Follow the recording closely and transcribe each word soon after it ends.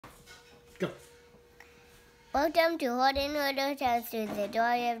Welcome to Holding Little Toes to the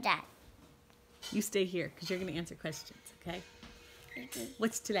Joy of Dad. You stay here because you're going to answer questions, okay?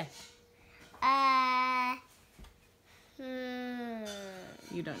 What's today?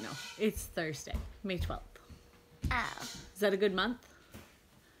 You don't know. It's Thursday, May 12th. Oh. Is that a good month?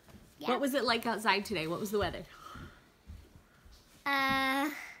 Yeah. What was it like outside today? What was the weather?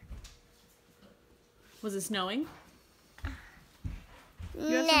 Was it snowing? You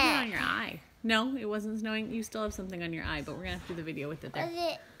have something on your eye. No, it wasn't snowing. You still have something on your eye, but we're going to have to do the video with it there. Was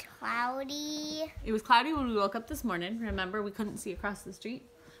it cloudy? It was cloudy when we woke up this morning. Remember, we couldn't see across the street.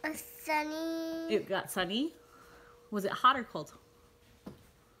 Sunny. It got sunny. Was it hot or cold?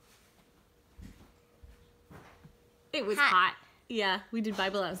 It was hot. Yeah, we did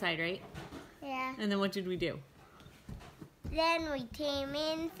Bible outside, right? Yeah. And then what did we do? Then we came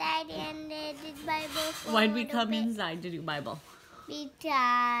inside and did Bible for Why'd we come inside to do Bible?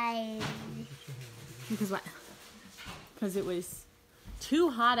 Because what? Because it was too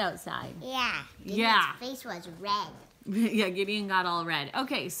hot outside. Yeah. Yeah. His face was red. Yeah, Gideon got all red.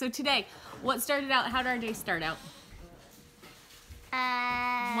 Okay, so today, what started out? How did our day start out?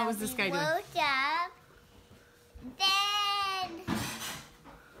 What was this guy doing? Woke up.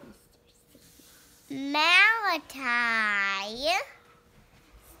 Then Malachi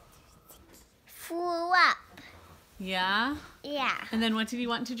flew up. Yeah? Yeah. And then what did he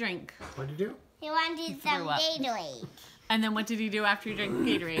want to drink? What did you do? He wanted some Gatorade. And then what did he do after he drank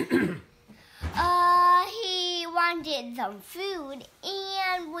Gatorade? He wanted some food,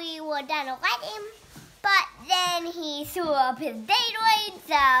 and we were gonna let him, but then he threw up his Gatorade,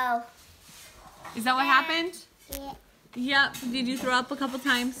 so... Is that what happened? Yeah. Yep. Did you throw up a couple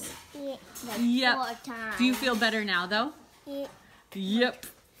times? Yeah. Yep. 4 times. Do you feel better now, though? Yeah. Yep.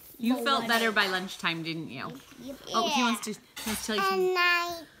 You felt better by lunchtime, didn't you? Yep. Oh, he wants to tell you something. And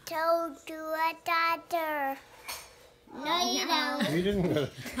I told to a doctor. No, you don't. You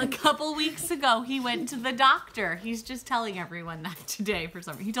didn't. A couple weeks ago, he went to the doctor. He's just telling everyone that today for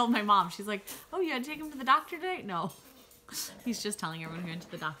some reason. He told my mom. She's like, oh, you had to take him to the doctor today? No. He's just telling everyone he went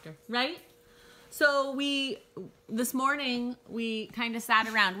to the doctor. Right? So this morning, we kind of sat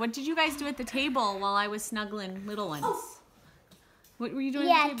around. What did you guys do at the table while I was snuggling little ones? What were you doing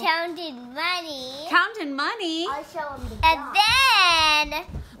at the table? Counting money. Counting money? I'll show him the And then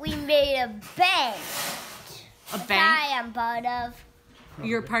we made a bank. A bank? I am part of.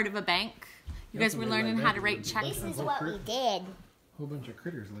 You're part of a bank? You guys were learning how to write checks? This is what we did. Whole bunch of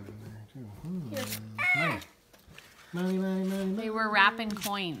critters living there, too. Money. Money. They were wrapping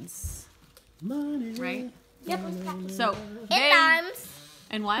coins. Money. Right? Yep. So And dimes.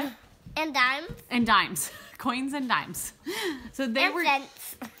 And what? And dimes. And dimes. Coins and dimes. So they And were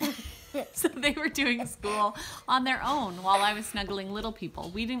cents. So they were doing school on their own while I was snuggling little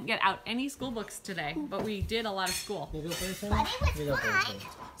people. We didn't get out any school books today, but we did a lot of school. You go first, But it was fun.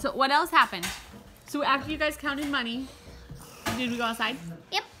 So what else happened? So after you guys counted money, did we go outside?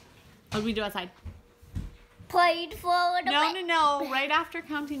 Yep. What did we do outside? Played for a little bit. No. Right after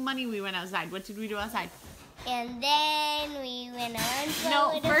counting money, we went outside. What did we do outside? And then we went on for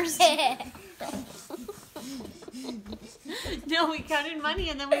No, a little first- bit. No, we counted money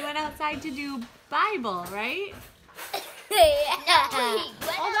and then we went outside to do Bible, right?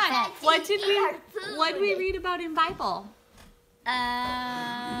 Hold on. What did we read about in Bible?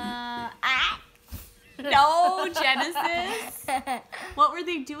 No, Genesis. What were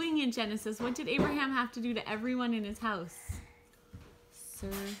they doing in Genesis? What did Abraham have to do to everyone in his house?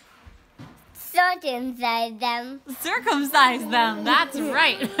 Circumcise them. Circumcise them. That's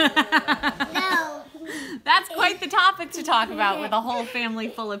right. No. That's quite the topic to talk about with a whole family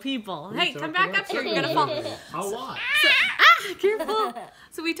full of people. Hey, come back up here. You're going to fall. I'll watch. Careful.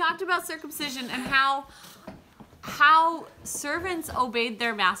 So we talked about circumcision and how servants obeyed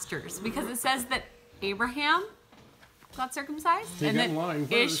their masters, because it says that Abraham got circumcised, and then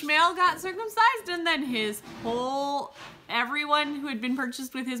Ishmael got circumcised, and then everyone who had been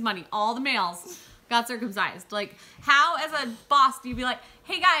purchased with his money, all the males, got circumcised. Like, how as a boss do you be like,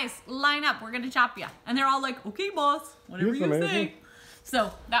 hey guys, line up, we're gonna chop you, and they're all like, okay boss, whatever you say.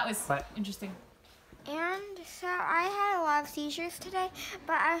 So that was interesting. And so I had a lot of seizures today,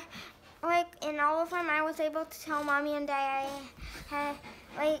 but in all of them, I was able to tell Mommy and Dad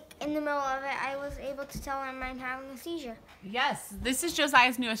in the middle of it, I was able to tell them I'm having a seizure. Yes, this is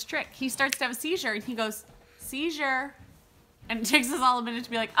Josiah's newest trick. He starts to have a seizure, and he goes, seizure. And it takes us all a minute to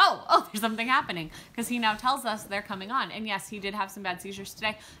be like, oh, there's something happening. Because he now tells us they're coming on. And yes, he did have some bad seizures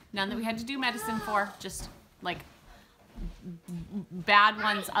today. None that we had to do medicine for, just like bad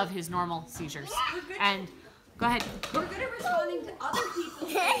ones of his normal seizures. And go ahead. We're good at responding to other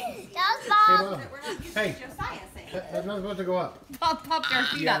people's things. That was Mom. that we're not used Hey. to Josiah saying it. That's not supposed to go up. Popped our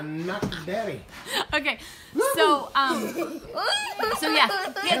feet Yeah, up. knocked daddy. Okay, so yeah,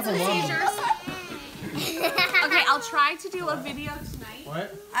 he had some Careful, Mom. seizures. Okay, I'll try to do a video tonight.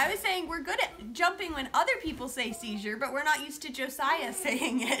 What? I was saying we're good at jumping when other people say seizure, but we're not used to Josiah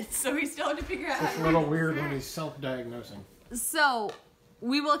saying it, so we still have to figure out It's a little weird when he's self-diagnosing. So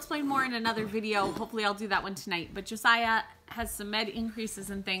we will explain more in another video. Hopefully I'll do that one tonight. But Josiah has some med increases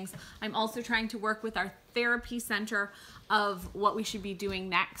and things. I'm also trying to work with our therapy center of what we should be doing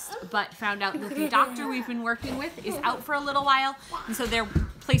next, but found out that the doctor we've been working with is out for a little while, and so they're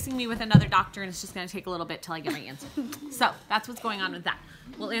placing me with another doctor, and it's just going to take a little bit till I get my answer. So that's what's going on with that.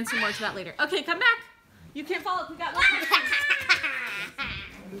 We'll answer more to that later. Okay, come back. You can't follow. We got one more.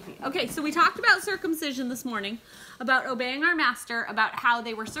 Okay, so we talked about circumcision this morning, about obeying our master, about how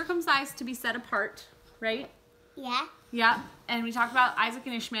they were circumcised to be set apart, right? Yeah. Yeah, and we talked about Isaac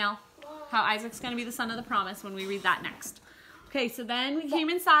and Ishmael, how Isaac's going to be the son of the promise when we read that next. Okay, so then we came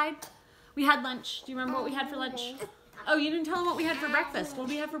inside. We had lunch. Do you remember what we had for lunch? Oh, you didn't tell them what we had for breakfast. What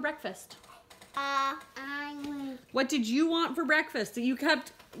did we have for breakfast? What did you want for breakfast? You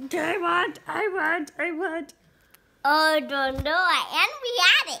kept, I want. Oh, don't know. And we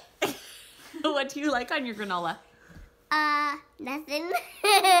had it. What do you like on your granola? Nothing. Do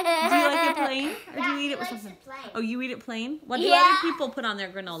you like it plain? Or do you eat it with something? Oh, you eat it plain? What do other people put on their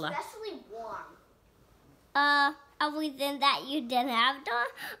granola? Especially warm. Everything that you didn't have on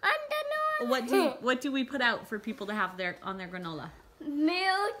the What do we put out for people to have on their granola?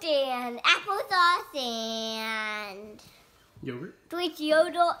 milk and applesauce and Yogurt? Greek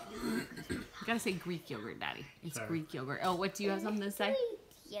yogurt. You gotta say Greek yogurt, Daddy. It's Sorry. Greek yogurt. Oh, what do you have something to say?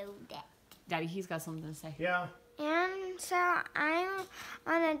 Yogurt. Daddy, he's got something to say. Yeah. And so I'm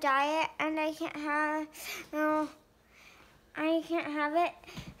on a diet and I can't have it.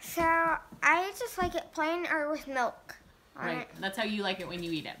 So I just like it plain or with milk on Right. it. That's how you like it when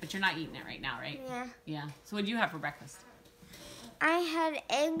you eat it, but you're not eating it right now, right? Yeah. Yeah. So what do you have for breakfast? I had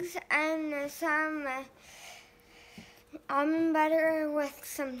eggs and some almond butter with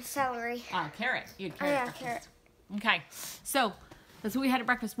some celery. Carrot. You had Oh carrot. yeah, breakfast. carrot. Okay. So that's what we had at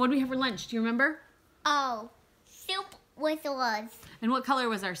breakfast. What did we have for lunch? Do you remember? Oh, soup with was And what color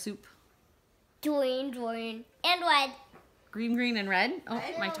was our soup? green, and red. Green, and red? Oh,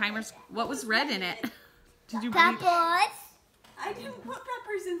 my timer's... What was red in it? Did you believe? Peppers. I didn't put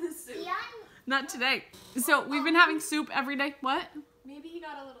peppers in the soup. Not today. So we've been having soup every day. What? Maybe he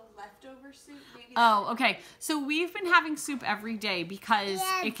got a little leftover soup. Maybe Oh, okay. So we've been having soup every day because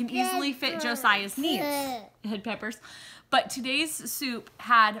it can easily fit Josiah's needs. It had peppers. But today's soup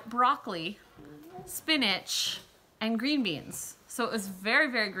had broccoli, spinach, and green beans. So it was very,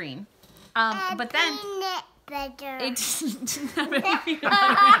 very green. But then it didn't have any peanut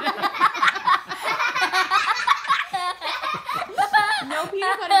butter in it. No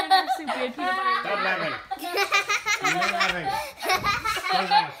peanut butter in our soup. We had peanut butter in Stop it. laughing. I'm not laughing. Don't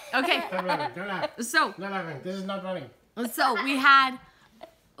laugh. Okay. Stop laughing. Don't laugh. So Not laughing. This is not funny.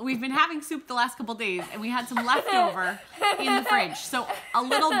 we've been having soup the last couple days, and we had some leftover in the fridge. So a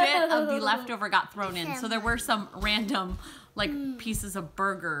little bit of the leftover got thrown in. So there were some random pieces of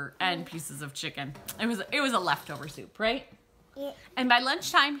burger and pieces of chicken. It was a leftover soup, right? Yeah. And by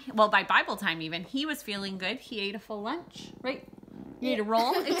lunchtime, well, by Bible time even, he was feeling good. He ate a full lunch, right? You ate a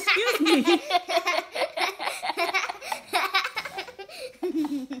roll? Excuse me.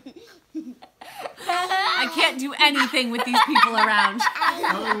 I can't do anything with these people around.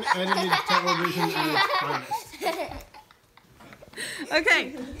 Unedited television at its finest.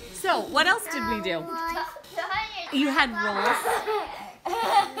 Okay, so what else did we do? You had rolls.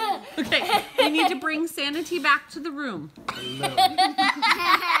 Okay, we need to bring sanity back to the room. Hello.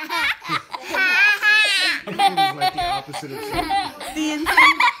 Everything is like the opposite of something. The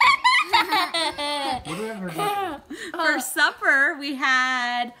insane. What do we have for dinner? For supper, we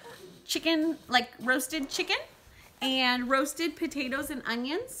had chicken, like roasted chicken, and roasted potatoes and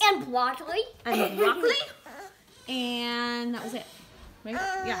onions, And broccoli. and broccoli, and that was it. Right?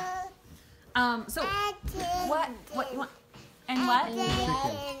 Yeah. So what you want? And what?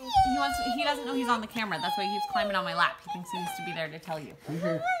 He doesn't know he's on the camera. That's why he keeps climbing on my lap. He thinks he needs to be there to tell you. Come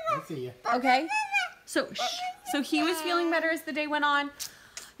here. Let's see you. Okay. So he was feeling better as the day went on.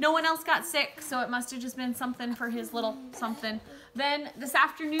 No one else got sick, so it must have just been something for his little something. Then this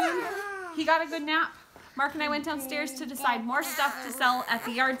afternoon, he got a good nap. Mark and I went downstairs to decide more stuff to sell at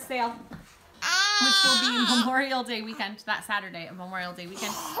the yard sale. which will be Memorial Day weekend, that Saturday of Memorial Day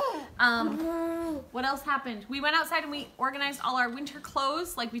weekend. What else happened? We went outside and we organized all our winter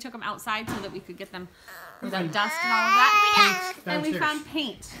clothes. Like we took them outside so that we could get them without dust and all of that. And we found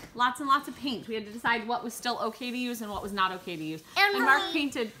paint. Lots and lots of paint. We had to decide what was still okay to use and what was not okay to use. And Mark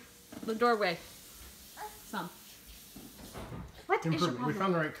painted the doorway. Some. What is your problem? We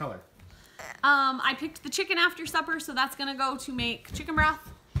found the right color. I picked the chicken after supper, so that's gonna go to make chicken broth.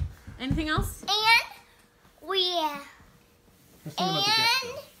 Anything else? And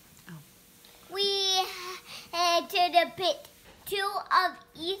we had to the pit 2 of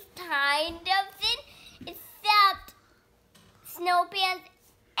each kind of thing, except snow pants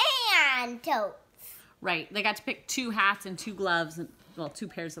and totes. Right. They got to pick 2 hats and 2 gloves, and well, 2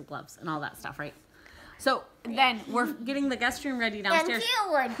 pairs of gloves and all that stuff, right? So then we're getting the guest room ready downstairs.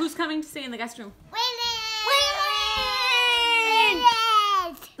 Who's coming to stay in the guest room?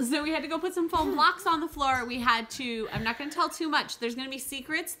 So we had to go put some foam blocks on the floor. We had to, I'm not going to tell too much. There's going to be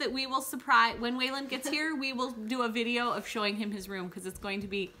secrets that we will surprise. When Waylon gets here, we will do a video of showing him his room because it's going to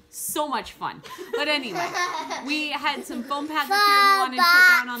be so much fun. But anyway, we had some foam pads up here we wanted to put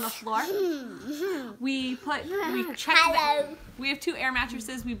down on the floor. We checked we have 2 air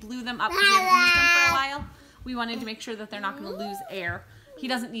mattresses. We blew them up because we haven't used them for a while. We wanted to make sure that they're not going to lose air. He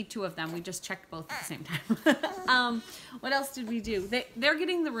doesn't need 2 of them. We just checked both at the same time. What else did we do? They're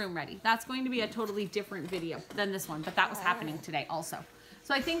getting the room ready. That's going to be a totally different video than this one, but that was happening today also.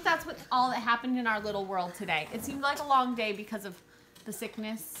 So I think that's all that happened in our little world today. It seemed like a long day because of the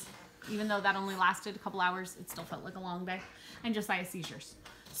sickness. Even though that only lasted a couple hours, it still felt like a long day. And Josiah's seizures.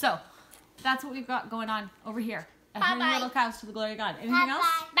 So that's what we've got going on over here. At Herding Little Cows to the Glory of God. Anything else?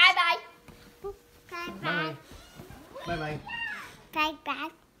 Bye-bye. Bye. Bye-bye. Bye-bye.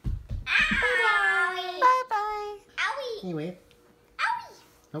 Bye-bye. Owie. Anyway. Owie.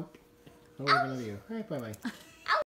 Nope. What are we going to do? All right, bye-bye.